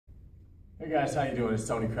Hey guys, how you doing? It's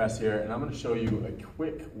Tony Kress here, and I'm going to show you a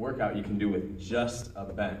quick workout you can do with just a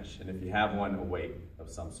bench, and if you have one, a weight of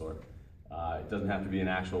some sort. It doesn't have to be an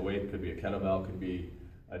actual weight. It could be a kettlebell, it could be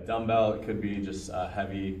a dumbbell, it could be just a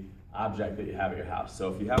heavy object that you have at your house.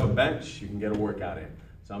 So if you have a bench, you can get a workout in.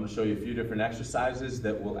 So I'm going to show you a few different exercises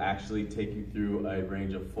that will actually take you through a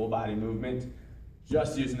range of full body movement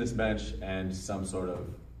just using this bench and some sort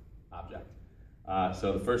of object.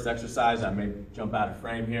 So the first exercise, I may jump out of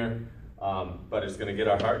frame here. But it's going to get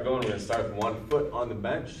our heart going. We're going to start with one foot on the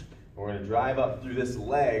bench, and we're going to drive up through this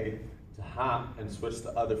leg to hop and switch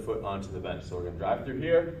the other foot onto the bench. So we're going to drive through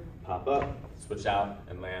here, pop up, switch out,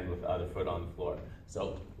 and land with the other foot on the floor.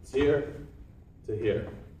 So it's here to here.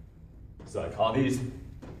 So I call these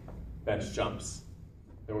bench jumps.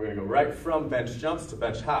 Then we're going to go right from bench jumps to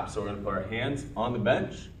bench hops. So we're going to put our hands on the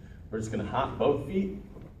bench. We're just going to hop both feet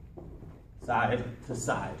side to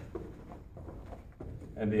side.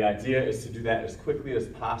 And the idea is to do that as quickly as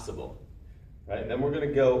possible, right? Then we're going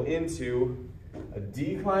to go into a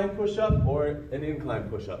decline push-up or an incline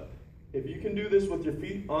push-up. If you can do this with your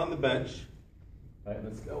feet on the bench, right?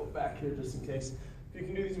 Let's go back here just in case. If you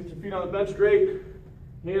can do these with your feet on the bench, great.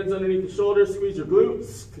 Hands underneath the shoulders, squeeze your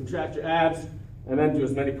glutes, contract your abs, and then do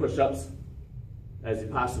as many push-ups as you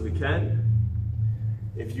possibly can.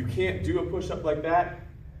 If you can't do a push-up like that,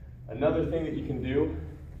 another thing that you can do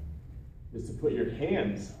is to put your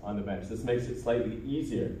hands on the bench. This makes it slightly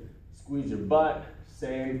easier. Squeeze your butt,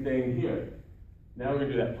 same thing here. Now we're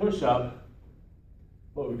gonna do that push-up,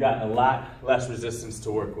 but we've got a lot less resistance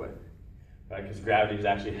to work with, right? Because gravity is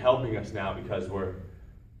actually helping us now because we're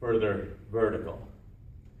further vertical.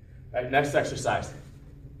 All right, next exercise.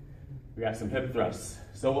 We got some hip thrusts.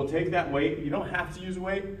 So we'll take that weight. You don't have to use a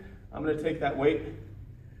weight. I'm gonna take that weight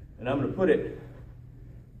and I'm gonna put it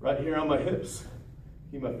right here on my hips.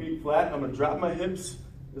 Keep my feet flat. I'm going to drop my hips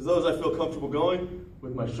as low as I feel comfortable going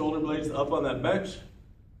with my shoulder blades up on that bench.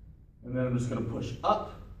 And then I'm just going to push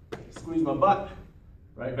up, squeeze my butt,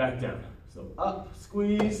 right back down. So up,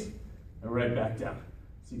 squeeze, and right back down.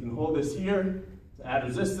 So you can hold this here to add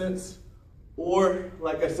resistance, or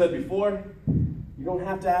like I said before, you don't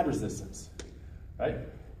have to add resistance, right?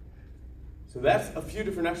 So that's a few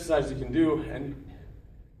different exercises you can do, and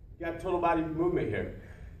you got total body movement here.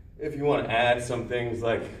 If you want to add some things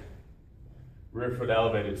like rear foot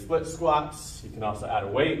elevated split squats, you can also add a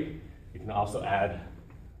weight. You can also add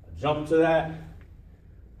a jump to that,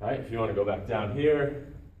 right? If you want to go back down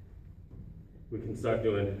here, we can start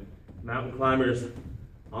doing mountain climbers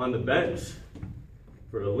on the bench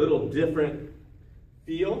for a little different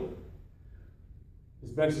feel.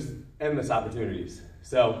 This bench has endless opportunities.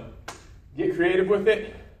 So get creative with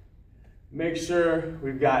it. Make sure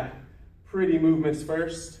we've got pretty movements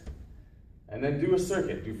first. And then do a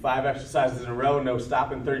circuit. Do 5 exercises in a row, no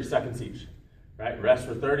stopping, 30 seconds each. Right? Rest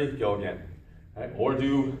for 30, go again. Right? Or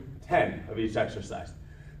do 10 of each exercise.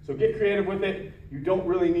 So get creative with it. You don't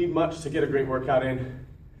really need much to get a great workout in.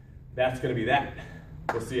 That's going to be that.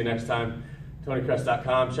 We'll see you next time.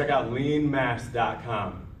 TonyKress.com. Check out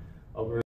leanmass.com.